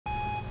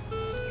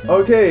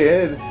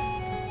Okay,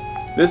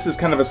 this is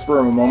kind of a spur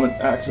of a moment.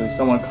 Actually,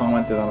 someone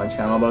commented on my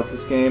channel about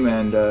this game,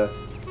 and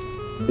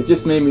it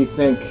just made me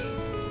think,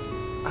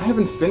 I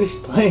haven't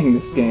finished playing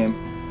this game.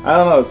 I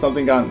don't know,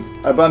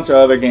 a bunch of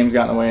other games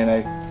got in the way, and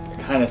I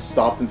kind of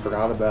stopped and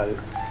forgot about it.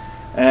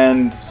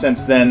 And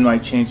since then, I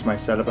changed my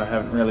setup. I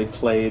haven't really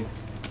played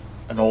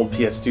an old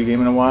PS2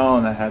 game in a while,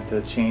 and I had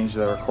to change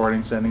the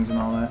recording settings and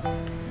all that.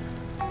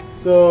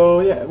 So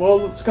yeah,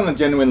 well, it's gonna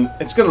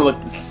look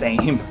the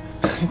same.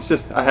 It's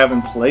just I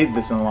haven't played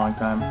this in a long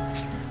time,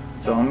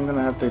 so I'm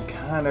gonna have to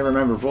kind of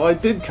remember. Well, I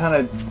did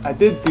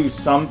do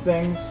some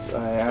things.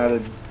 I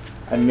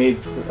made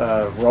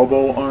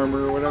robo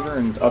armor or whatever,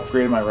 and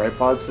upgraded my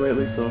ripod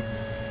slightly. So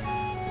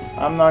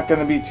I'm not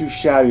gonna be too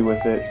shabby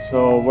with it.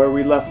 So where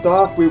we left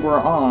off, we were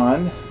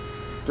on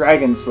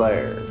Dragon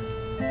Slayer.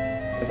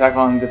 Attack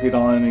on and defeat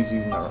all enemies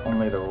using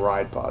only the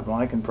ride pod. Well,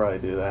 I can probably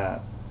do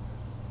that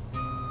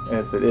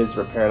if it is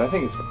repaired. I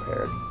think it's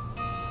repaired.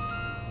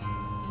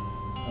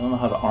 I don't know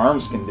how the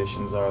arms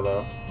conditions are,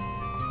 though.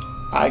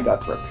 I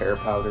got the repair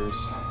powders.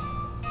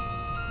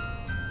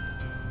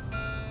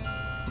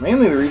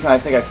 Mainly the reason I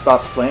think I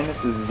stopped playing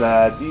this is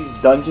that these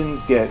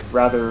dungeons get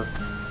rather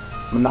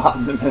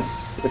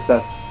monotonous,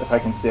 if I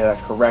can say that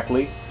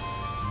correctly.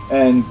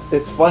 And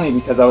it's funny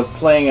because I was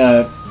playing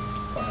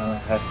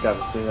I've got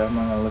to say that. I'm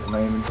not going to look at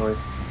my inventory.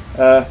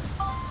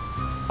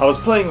 I was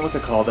playing, what's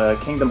it called?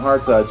 Kingdom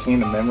Hearts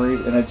Chain of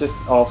Memories, and it just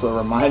also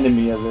reminded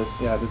me of this.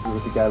 Yeah, this is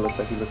what the guy looks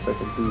like. He looks like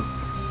a goof.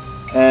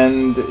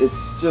 And it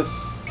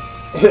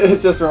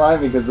just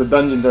reminded me because the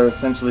dungeons are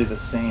essentially the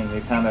same.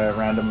 They kind of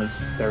randomly,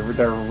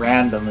 they're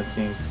random, it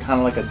seems. It's kind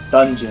of like a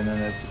dungeon, and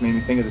it just made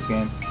me think of this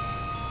game.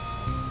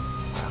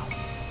 Wow.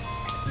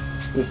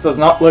 This does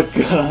not look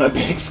good on a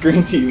big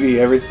screen TV.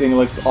 Everything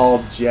looks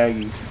all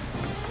jaggy.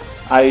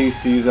 I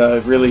used to use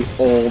a really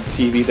old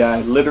TV that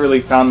I literally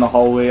found in the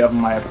hallway of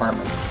my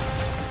apartment.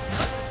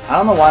 I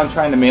don't know why I'm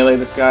trying to melee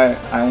this guy.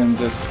 I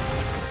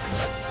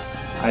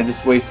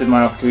just wasted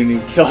my opportunity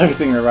to kill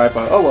everything with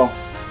ripod. Oh well.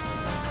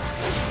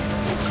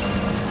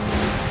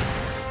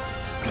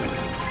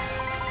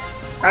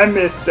 I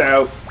missed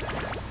out.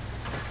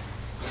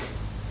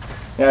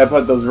 Yeah, I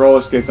put those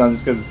roller skates on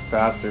just because it's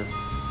faster.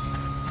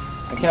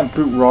 I can't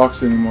boot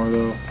rocks anymore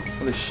though.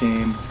 What a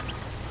shame.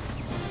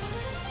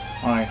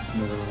 Alright,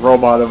 there's a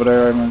robot over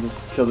there. I might as well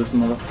kill this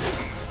mother.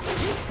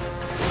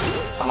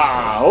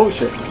 Ah, oh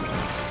shit.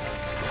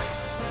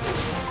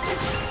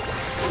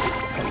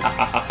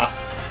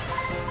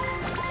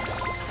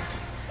 Yes.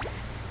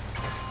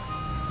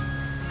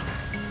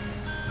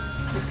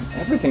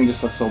 Everything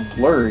just looks so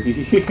blurry.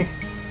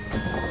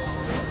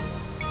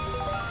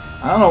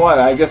 I don't know why.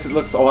 I guess it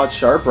looks a lot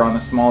sharper on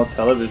a small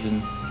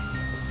television.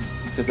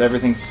 It's just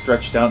everything's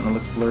stretched out and it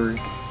looks blurry.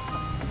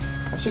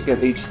 I should get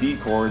HD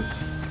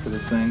cords for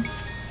this thing. I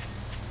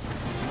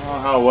don't know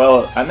how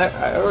well.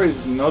 I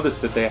always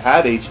noticed that they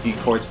had HD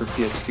cords for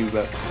PS2,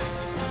 but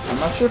I'm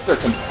not sure if they're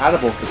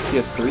compatible with the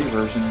PS3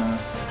 version.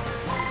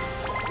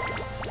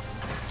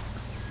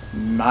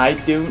 I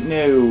don't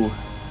know.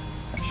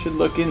 I should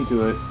look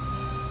into it.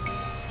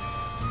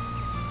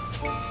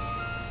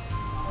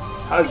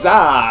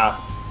 Huzzah!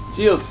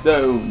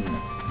 Geostone!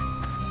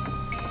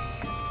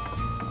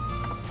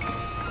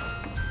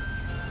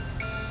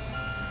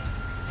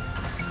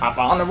 Hop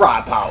on the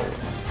ripod!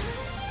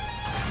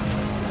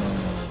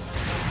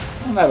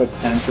 Don't have a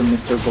tantrum,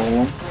 Mr.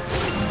 Golem.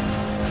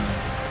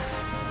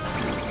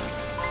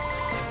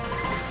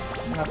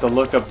 I'm gonna have to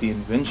look up the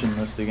invention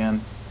list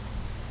again.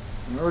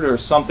 I remember there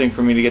was something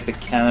for me to get the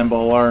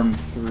Cannonball Arm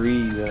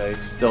 3 that I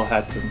still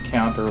had to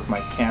encounter with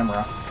my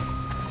camera.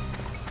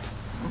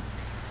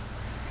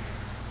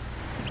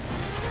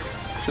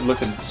 Should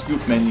look at the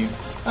scoop menu.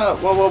 Oh,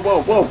 whoa, whoa,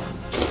 whoa, whoa!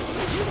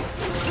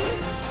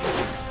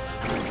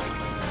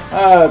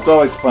 Ah, it's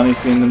always funny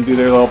seeing them do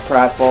their little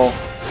pratfall.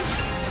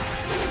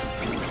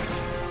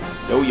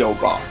 Yo-yo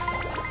ball.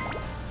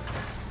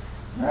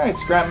 Alright,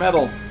 scrap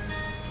metal.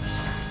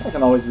 That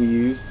can always be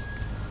used.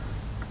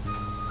 I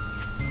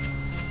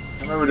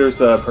remember there's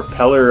a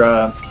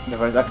propeller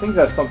device. I think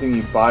that's something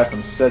you buy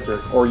from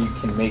Cedric, or you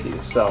can make it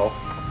yourself.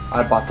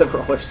 I bought the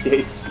roller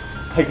skates.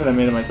 I could have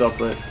made it myself,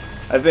 but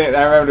I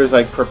remember there's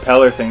like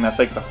propeller thing that's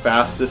like the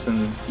fastest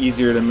and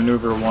easier to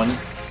maneuver one.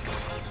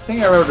 I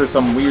think I remember there's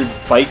some weird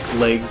bike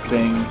leg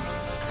thing.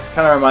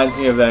 Kind of reminds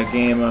me of that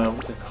game.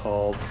 What's it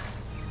called?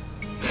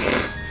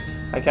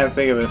 I can't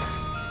think of it.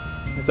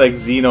 It's like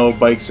Xeno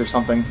bikes or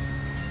something.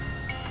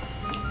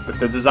 But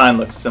the design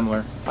looks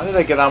similar. How did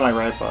I get on my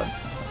ripod?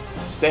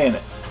 Stay in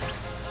it.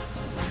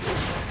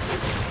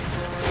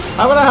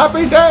 Having a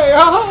happy day!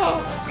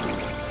 Ah!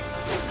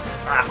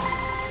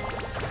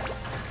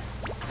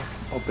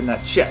 Open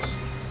that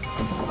chest.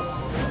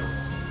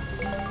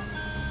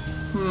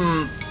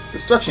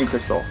 Destruction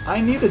crystal.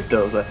 I needed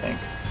those, I think.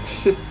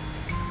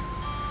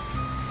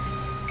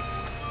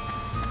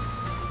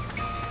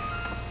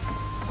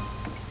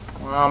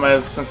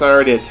 Well, since I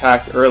already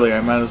attacked earlier,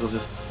 I might as well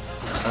just...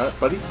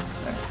 buddy?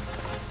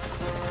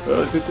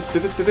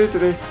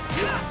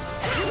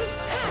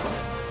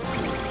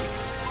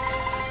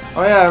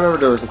 Oh yeah, I remember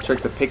there was a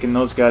trick to picking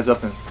those guys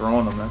up and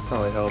throwing them. That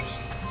probably helps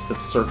instead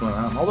of circling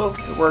around. Although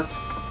it worked.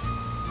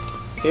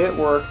 It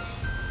worked.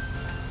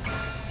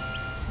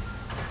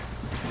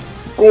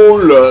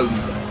 Golem.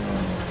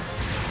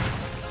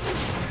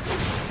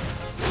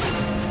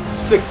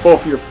 Stick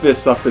both your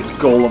fists up its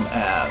golem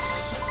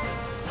ass.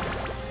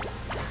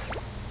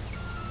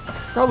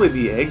 It's probably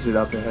the exit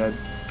up ahead.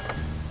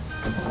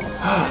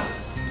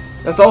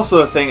 That's also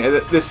a thing.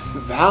 This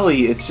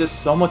valley, it's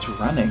just so much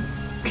running.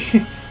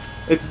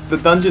 The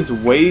dungeon's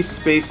way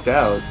spaced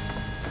out.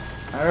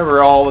 I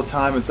remember all the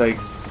time it's like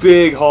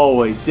big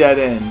hallway, dead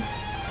end.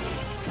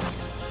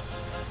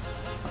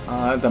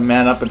 I had to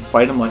man up and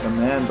fight him like a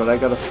man, but I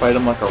gotta fight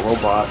him like a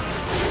robot.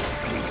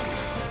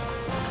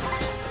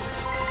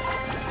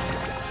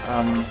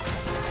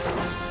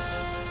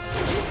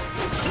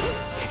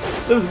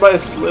 Lives by a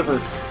sliver.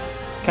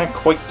 Can't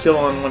quite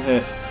kill him in one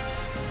hit.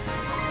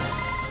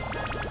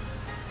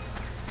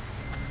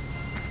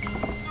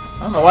 I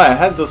don't know why I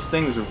had those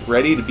things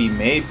ready to be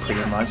made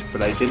pretty much,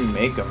 but I didn't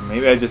make them.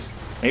 Maybe I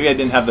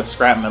didn't have the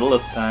scrap metal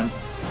at the time.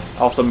 I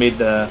also made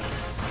the,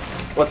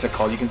 what's it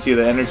called? You can see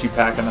the energy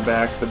pack on the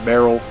back, the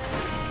barrel.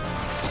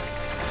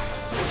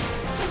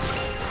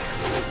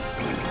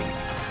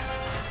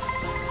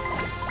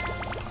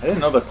 I didn't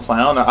know the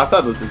clown. I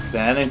thought it was his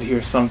vanity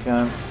or some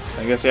kind.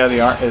 I guess yeah,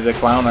 the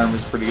clown armor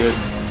is pretty good.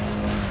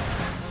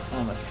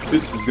 Oh, my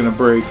fist is gonna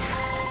break.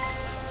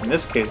 In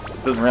this case,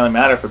 it doesn't really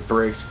matter if it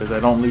breaks because I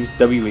don't lose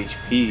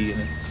WHP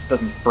and it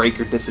doesn't break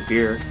or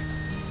disappear.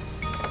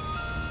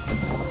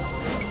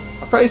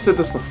 I probably said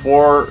this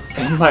before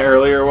in my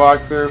earlier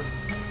walkthrough,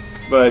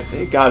 but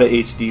they gotta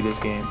HD this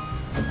game.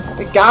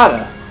 They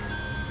gotta.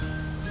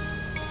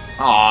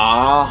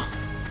 Aww.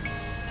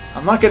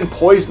 I'm not getting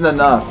poisoned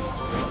enough.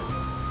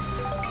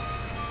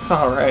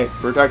 Alright,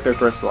 Protector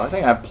Crystal. I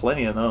think I have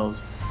plenty of those.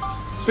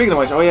 Speaking of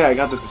which, oh yeah, I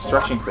got the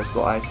Destruction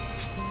Crystal. I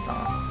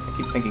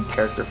keep thinking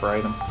character for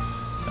item.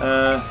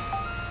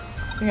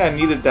 I think I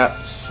needed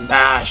that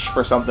Smash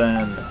for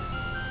something.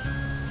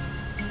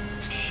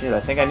 Shit, I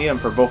think I need them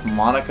for both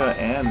Monica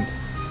and...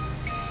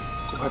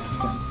 What?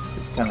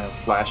 It's kind of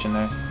flashing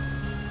there.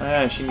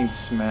 Yeah, she needs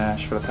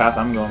Smash for the path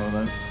I'm going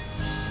with it.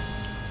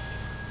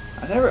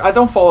 I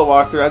don't follow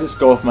walkthrough, I just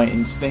go with my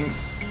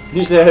instincts.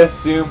 Usually I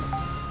assume,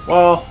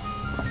 well,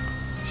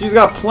 she's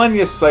got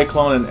plenty of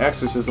Cyclone and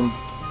Exorcism.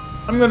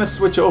 I'm gonna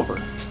switch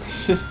over.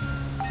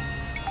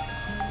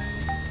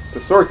 The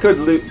sword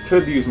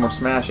could use more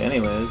smash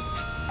anyways.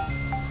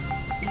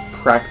 It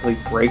practically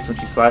breaks when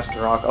she slashes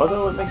the rock,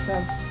 although it makes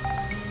sense.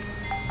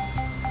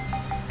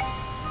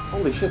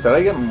 Holy shit, did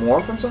I get more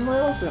from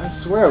somewhere else? I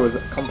swear I was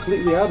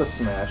completely out of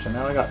smash, and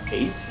now I got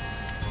 8?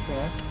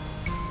 Okay.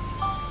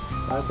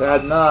 Let's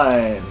add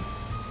 9.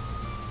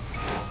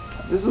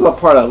 This is the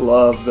part I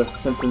love, the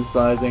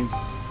synthesizing.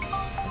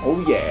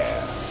 Oh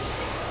yeah!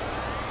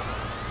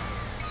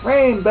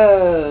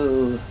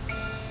 Rainbow!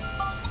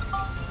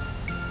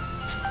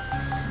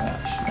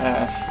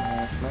 Smash.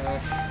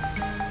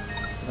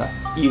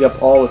 Eat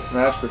up all the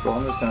Smash Crystal.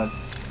 I'm just gonna...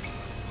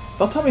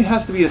 Don't tell me it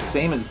has to be the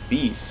same as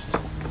Beast.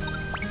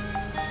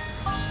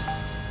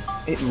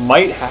 It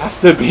might have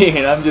to be,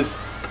 and I'm just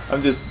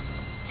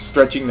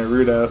stretching the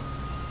route out.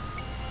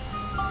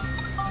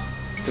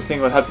 The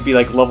thing would have to be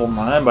like level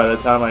 9 by the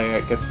time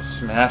I get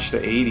Smash to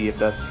 80, if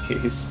that's the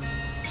case.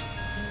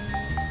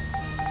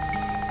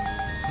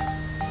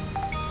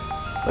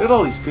 Look at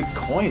all these good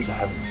coins I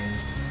haven't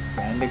used.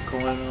 Bandit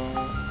coin.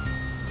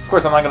 Of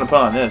course, I'm not going to put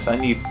on this. I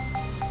need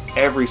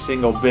every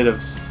single bit of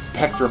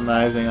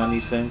spectrumizing on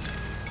these things.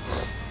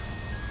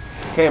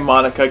 Okay,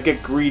 Monica,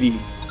 get greedy.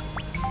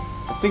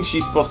 I think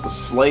she's supposed to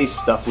slay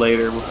stuff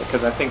later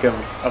because I think of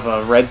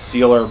a red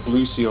seal or a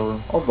blue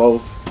seal, or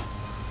both.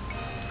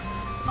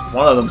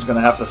 One of them's going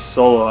to have to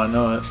solo, I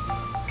know it.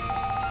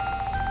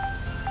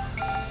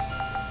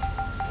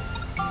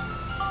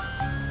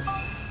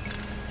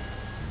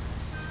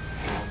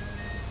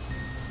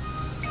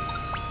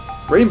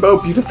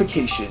 Rainbow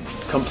Beautification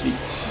complete.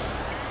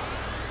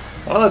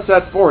 Well, it's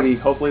at 40.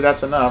 Hopefully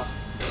that's enough.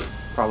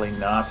 Probably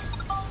not.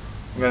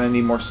 I'm gonna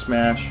need more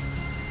smash.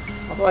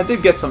 Although I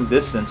did get some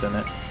distance in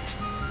it.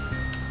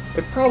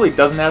 It probably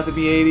doesn't have to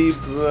be 80,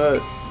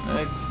 but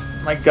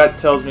my gut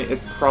tells me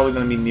it's probably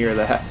gonna be near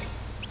that.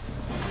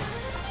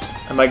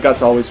 And my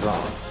gut's always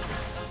wrong.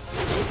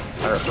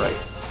 Or right.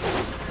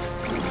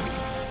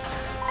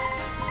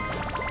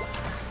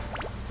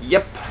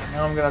 Yep.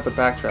 Now I'm gonna have to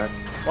backtrack.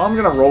 Well, I'm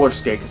gonna roller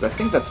skate because I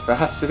think that's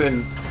faster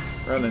than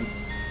running.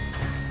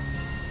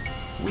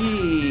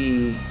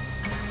 Whee!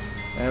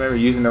 I remember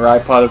using the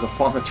ripod as a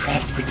form of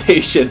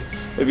transportation.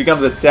 It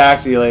becomes a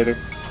taxi later.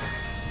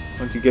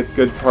 Once you get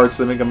good parts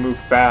that make them move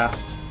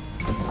fast.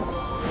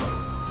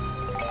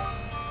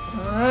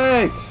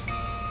 Alright!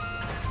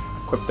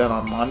 Equip that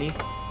on Money.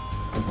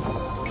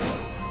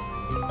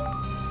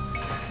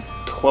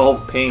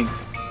 12 paint.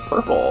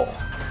 Purple.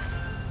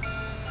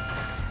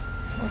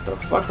 What the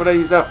fuck would I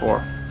use that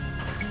for?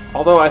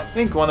 Although I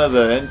think one of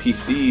the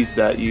NPCs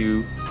that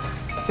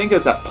I think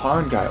it's that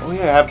Parn guy. Oh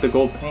yeah, I have the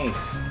gold paint.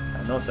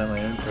 I know it's in my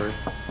inventory.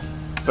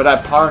 But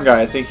that pawn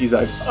guy, I think he's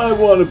like, I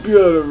want to be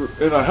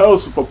in a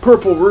house with a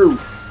purple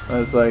roof. And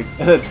it's like,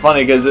 and it's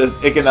funny because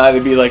it can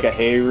either be like a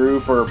hay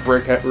roof or a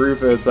brick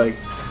roof. And it's like,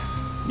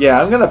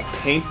 yeah, I'm gonna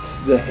paint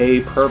the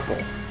hay purple.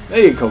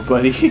 There you go,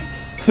 buddy.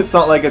 It's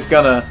not like it's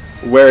gonna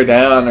wear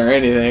down or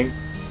anything.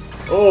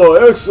 Oh,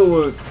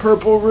 excellent,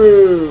 purple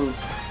roof.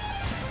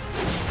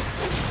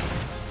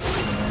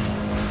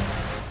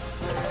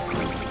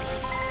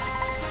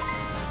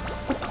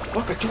 What the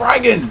fuck, a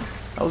dragon?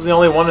 I was the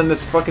only one in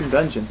this fucking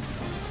dungeon.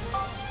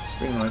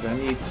 Speaking of which, I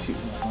need to,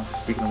 well, not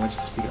speaking of which,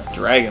 speaking of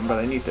dragon, but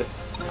I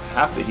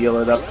have to heal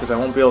it up because I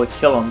won't be able to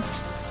kill him.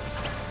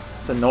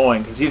 It's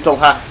annoying because he's like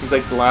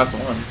the last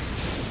one.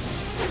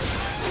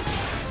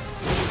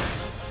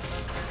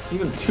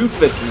 Even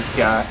two-fisting this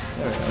guy.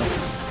 There we go.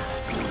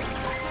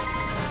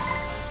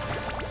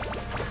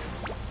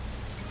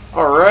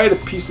 Alright, a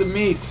piece of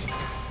meat.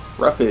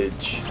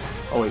 Roughage.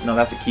 Oh wait, no,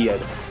 that's a key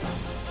item.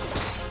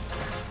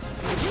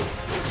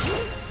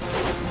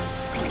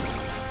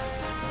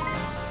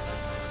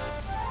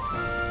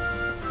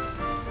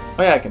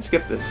 Oh yeah, I can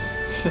skip this.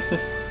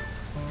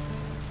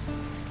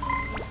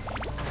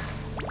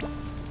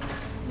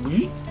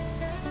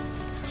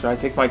 Should I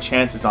take my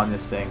chances on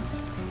this thing?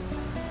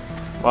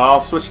 Well,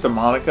 I'll switch to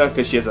Monica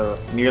because she has a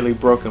nearly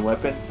broken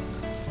weapon.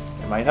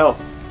 It might help.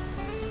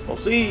 We'll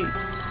see.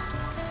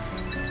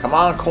 Come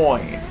on,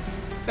 coin.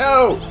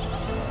 No!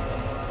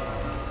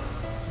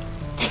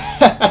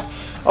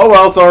 Oh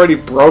well, it's already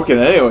broken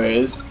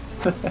anyways.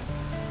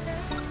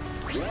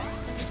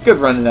 It's good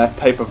running that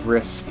type of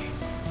risk.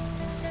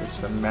 Switch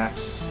to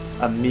max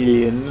a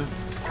million.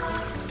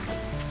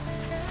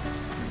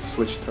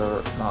 Switch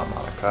to not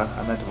Monica.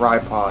 I meant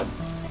Ripod.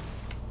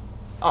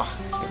 Ah,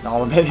 getting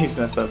all the menus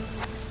messed up.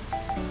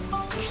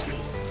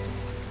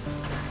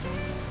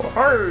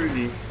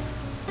 Hardy.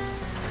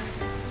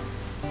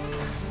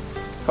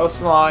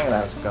 Coasting along, and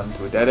I was coming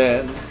to a dead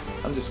end.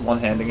 I'm just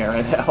one-handing it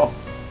right now.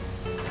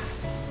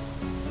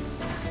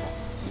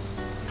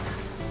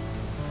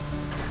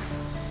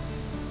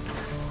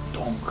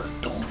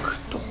 Donk, donk,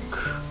 donk.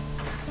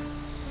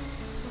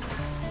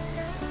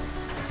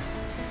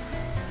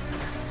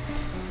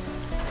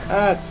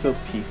 Ah, it's so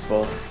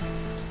peaceful.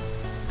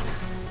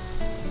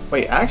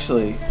 Wait,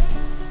 actually,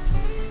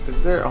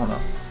 is there? Oh no.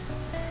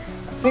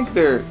 I think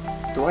there.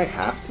 Do I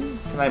have to?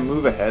 Can I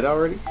move ahead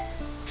already?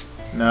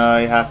 No,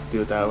 you have to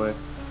do it that way.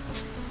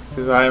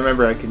 Because I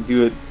remember I can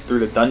do it through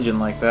the dungeon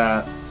like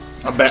that.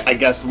 I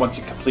guess once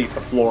you complete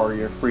the floor,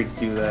 you're free to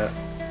do that.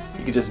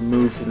 You can just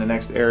move to the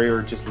next area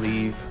or just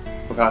leave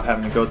without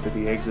having to go to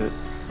the exit.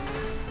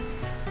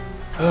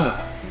 The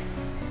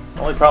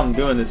only problem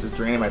doing this is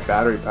draining my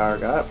battery power.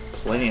 Got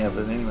plenty of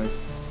it anyways.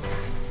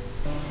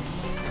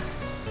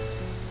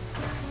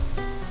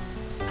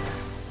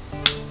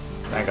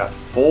 I got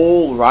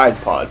full ride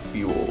pod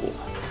fuel.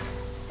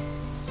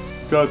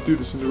 Gotta do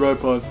this in the ride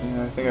pod.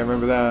 Yeah, I think I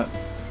remember that.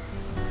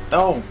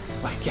 Oh,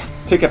 yeah,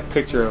 take a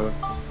picture of it.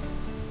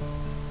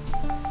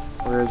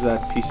 Where is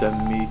that piece of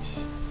meat?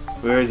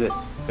 Where is it?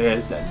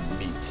 There's that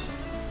meat.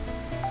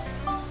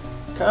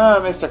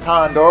 Come, Mr.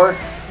 Condor.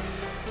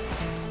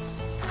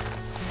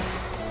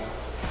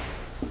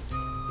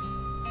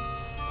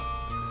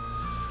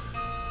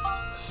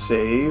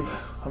 Save.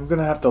 I'm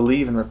gonna have to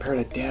leave and repair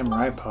that damn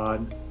ride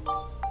pod.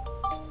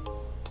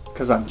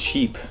 Because I'm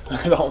cheap.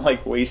 I don't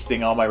like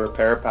wasting all my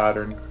repair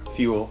pattern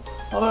fuel.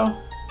 Although,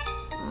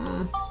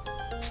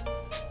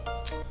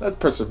 let's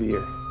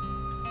persevere.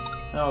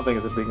 I don't think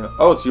it's a big enough.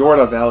 Oh, it's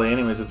Yorda Valley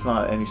anyways. It's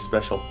not any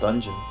special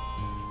dungeon.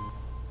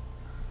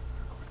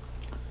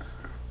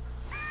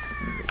 So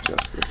let me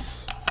adjust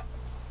this.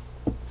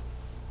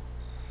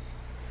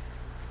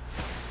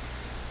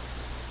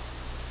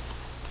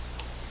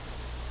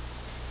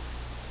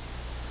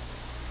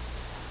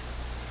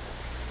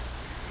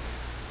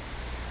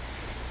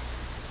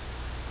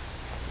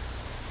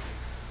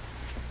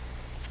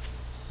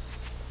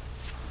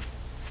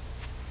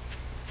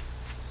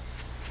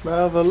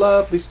 Well, the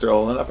lovely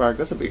stroll in a park.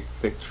 That's a big,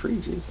 thick tree,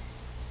 jeez.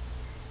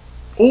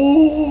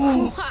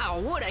 Oh! Wow,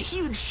 what a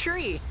huge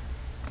tree!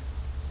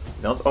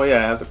 Don't, oh yeah,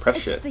 I have to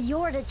press shit. It's the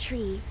Yorda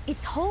tree.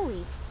 It's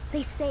holy.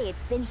 They say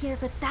it's been here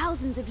for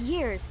thousands of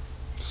years.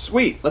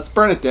 Sweet, let's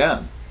burn it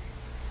down.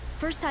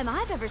 First time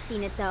I've ever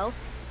seen it, though.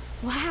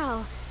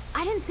 Wow,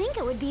 I didn't think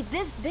it would be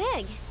this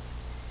big.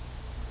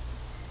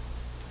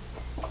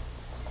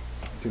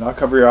 Do not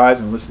cover your eyes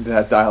and listen to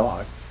that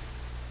dialogue.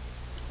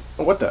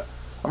 Oh, what the?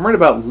 I'm worried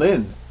about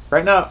Lynn.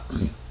 Right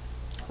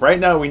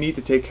now we need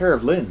to take care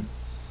of Lynn.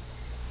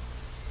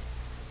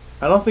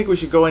 I don't think we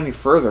should go any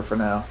further for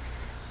now.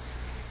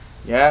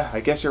 Yeah,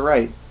 I guess you're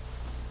right.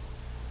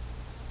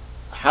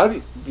 How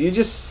do you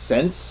just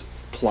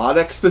sense plot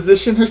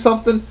exposition or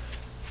something?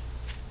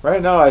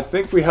 Right now I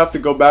think we have to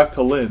go back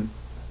to Lynn.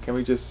 Can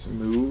we just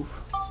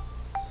move?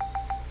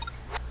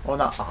 Oh,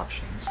 not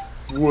options.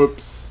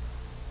 Whoops.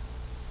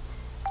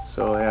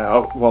 So yeah,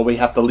 oh, well we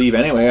have to leave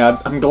anyway.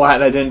 I'm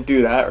glad I didn't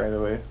do that right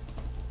away.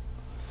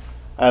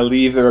 I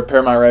leave to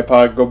repair my right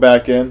pod, go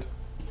back in.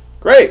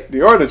 Great, the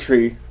Orda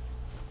tree.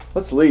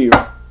 Let's leave.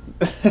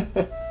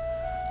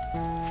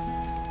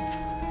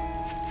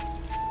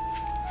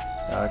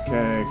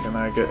 Okay, can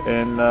I get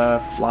in?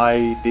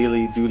 Fly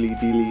dealy dooley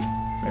dealy.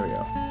 There we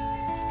go.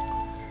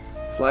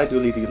 Fly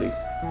dooley dealy.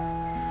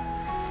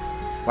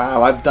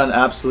 Wow, I've done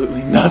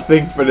absolutely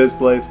nothing for this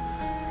place.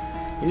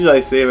 Usually I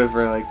save it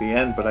for like the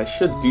end, but I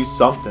should do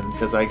something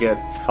because I get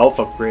health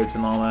upgrades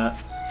and all that.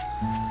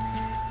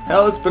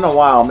 Hell, it's been a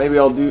while. Maybe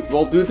we'll do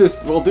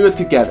it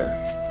together.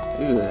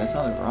 Ew, that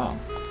sounded wrong.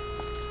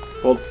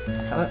 Well,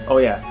 oh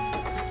yeah.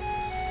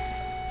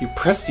 You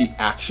press the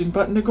action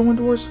button to go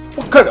indoors?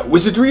 What kind of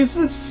wizardry is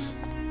this?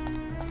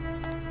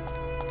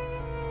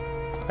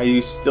 Are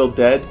you still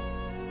dead?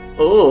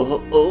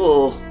 Oh.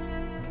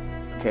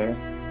 Okay.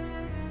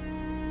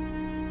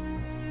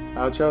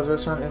 Child's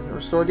restaurant isn't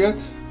restored yet?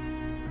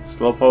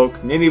 Slowpoke,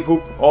 Nitty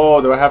Poop.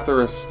 Oh, do I have to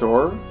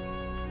restore?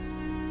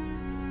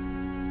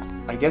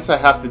 I guess I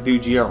have to do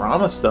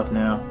Giorama stuff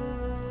now.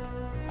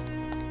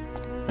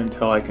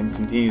 Until I can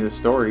continue the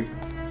story.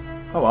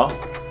 Oh well.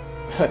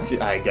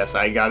 I guess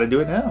I gotta do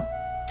it now.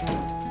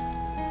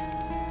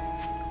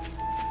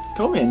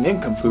 Call me a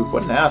nincompoop.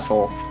 What an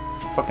asshole.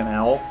 Fucking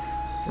owl.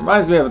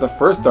 Reminds me of the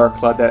first Dark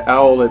Cloud, that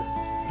owl that,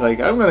 like,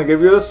 I'm gonna give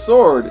you the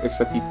sword.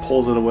 Except he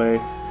pulls it away.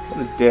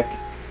 What a dick.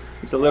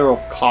 He's a literal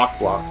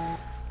cockblock.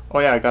 Oh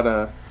yeah, I got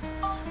a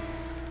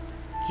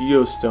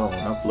Geostone.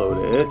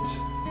 Upload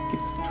it.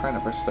 Keeps trying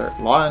to restart.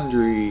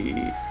 Laundry.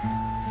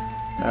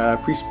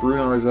 Priest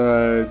Bruno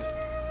resides.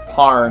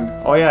 Parn.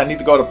 Oh yeah, I need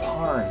to go to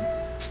Parn.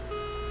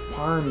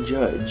 Parn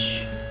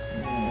Judge.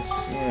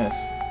 Yes.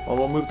 Well,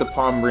 we'll move to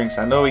Palm Brinks.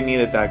 I know we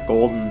needed that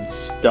golden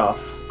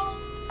stuff.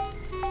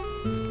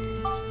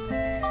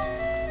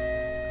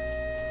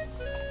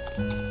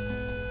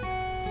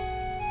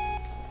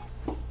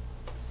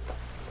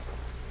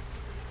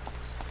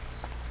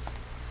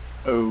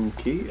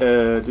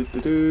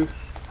 Okay,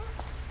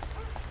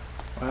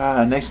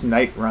 Ah, nice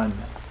night run.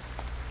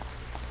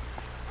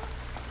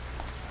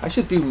 I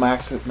should do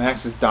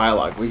Max's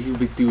dialogue, what he would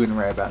be doing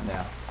right about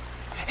now.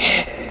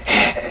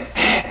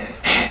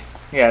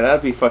 Yeah,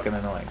 that'd be fucking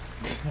annoying.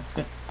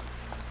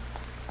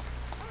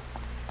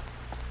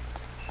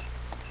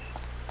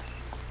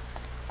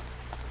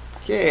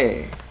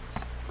 Okay,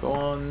 go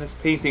on this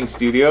painting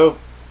studio.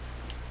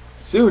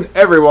 Soon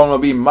everyone will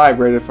be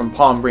migrated from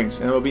Palm Brinks,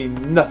 and it will be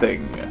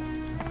nothing.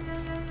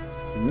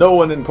 No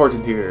one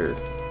important here.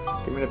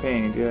 Give me the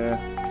paint, yeah.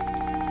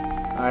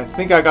 I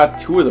think I got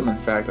 2 of them, in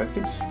fact. I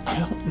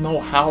don't know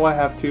how I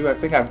have 2. I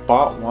think I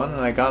bought one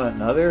and I got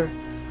another.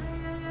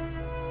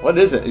 What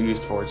is it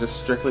used for?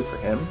 Just strictly for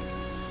him?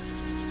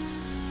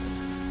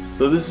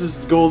 So this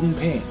is golden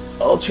paint.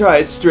 I'll try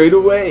it straight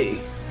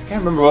away. I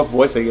can't remember what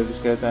voice I gave this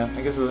guy at that.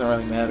 I guess it doesn't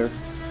really matter.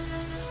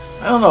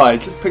 I don't know, I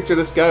just picture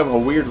this guy with a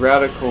weird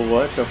radical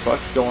what the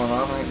fuck's going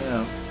on right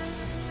now.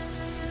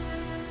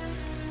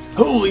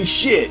 Holy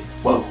shit!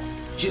 Whoa,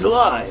 she's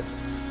alive!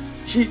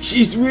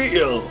 She's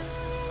real!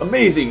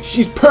 Amazing,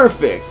 she's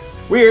perfect!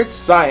 Weird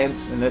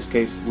science, in this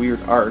case,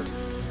 weird art.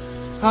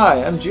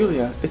 Hi, I'm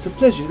Julia. It's a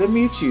pleasure to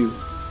meet you.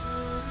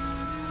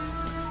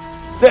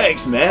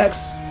 Thanks,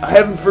 Max. I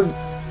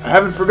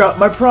haven't forgotten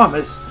my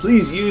promise.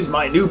 Please use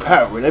my new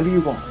power whenever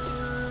you want.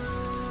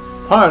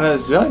 Parn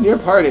has joined your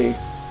party.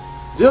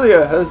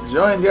 Julia has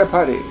joined your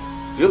party.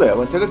 Julia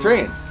went to the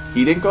train.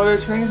 He didn't go to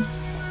the train?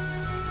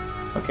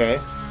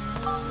 Okay.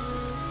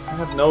 I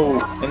have no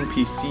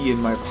NPC in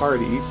my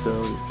party,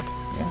 so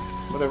yeah,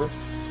 whatever.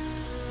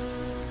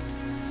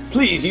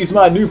 Please use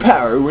my new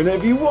power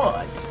whenever you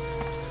want.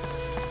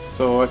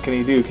 So what can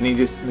he do? Can he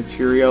just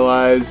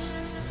materialize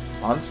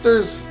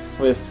monsters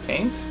with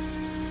paint?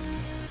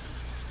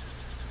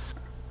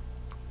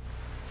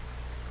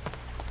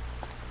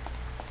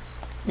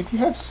 If you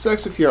have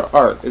sex with your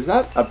art, is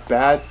that a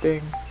bad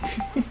thing?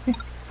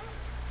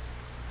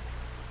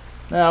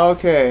 Now,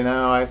 okay,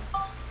 now I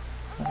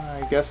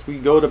guess we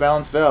go to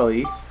Balance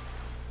Valley.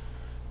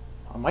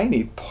 I might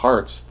need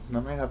parts. I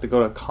might have to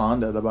go to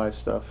Conda to buy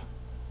stuff.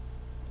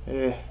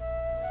 I'm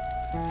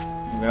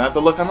gonna have to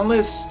look on the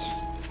list.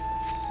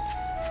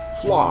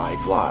 Fly,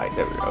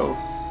 there we go.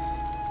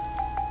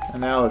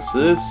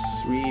 Analysis,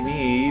 we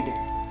need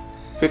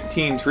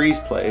 15 trees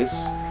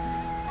place.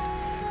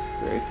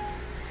 Great.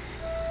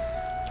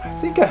 I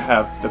think I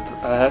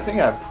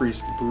have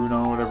Priest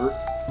Bruno, whatever.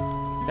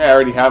 Yeah, I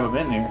already have him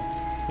in here.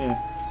 Yeah.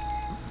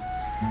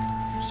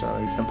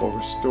 Sorry, temple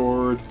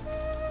restored.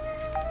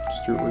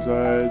 Stuart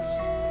resides.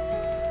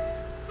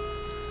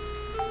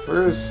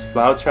 Where is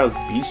Loud Child's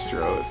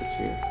Bistro if it's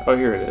here? Oh,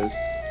 here it is.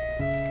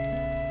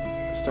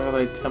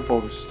 Starlight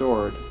Temple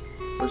restored.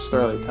 Where's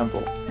Starlight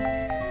Temple?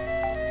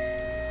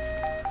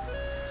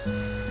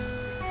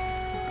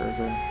 Where is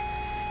it?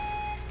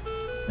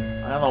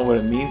 I don't know what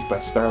it means by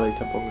Starlight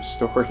Temple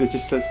restored. It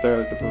just says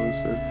Starlight Temple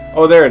restored.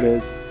 Oh, there it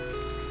is.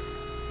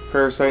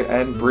 Parasite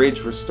and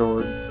Bridge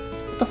restored.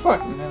 What the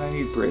fuck? And then I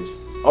need Bridge?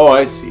 Oh,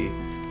 I see.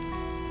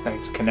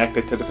 It's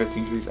connected to the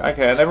 15 trees.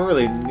 Okay, I never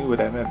really knew what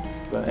that meant.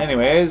 But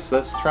anyways,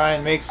 let's try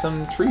and make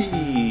some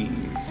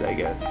trees, I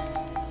guess.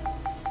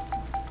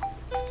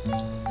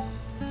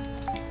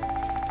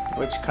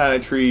 Which kind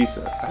of trees?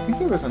 I think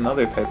there was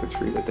another type of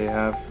tree that they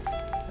have.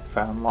 I If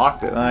I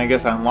unlocked it, then I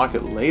guess I unlock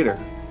it later.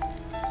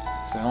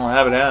 Because I don't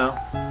have it now.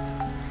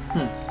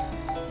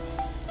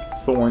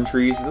 Thorn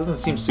trees. It doesn't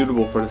seem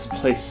suitable for this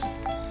place.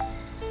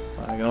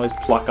 I can always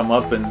pluck them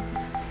up and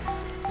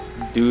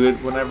do it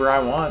whenever I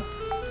want.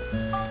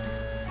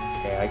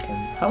 Okay, I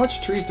can... How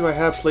much trees do I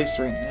have placed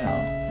right now?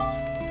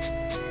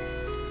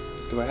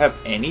 Do I have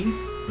any?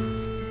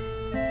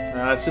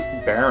 No, it's just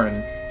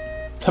barren.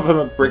 Some of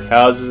them are brick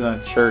houses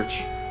and a church.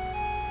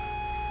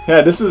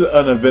 Yeah, this is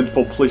an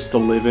eventful place to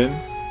live in.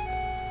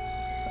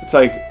 It's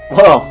like,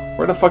 well,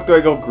 where the fuck do I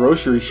go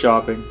grocery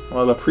shopping?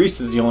 Well, the priest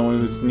is the only one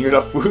who's near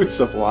the food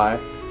supply.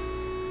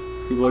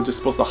 People are just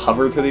supposed to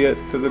hover to the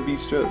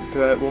bistro, to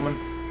that woman.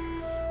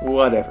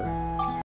 Whatever.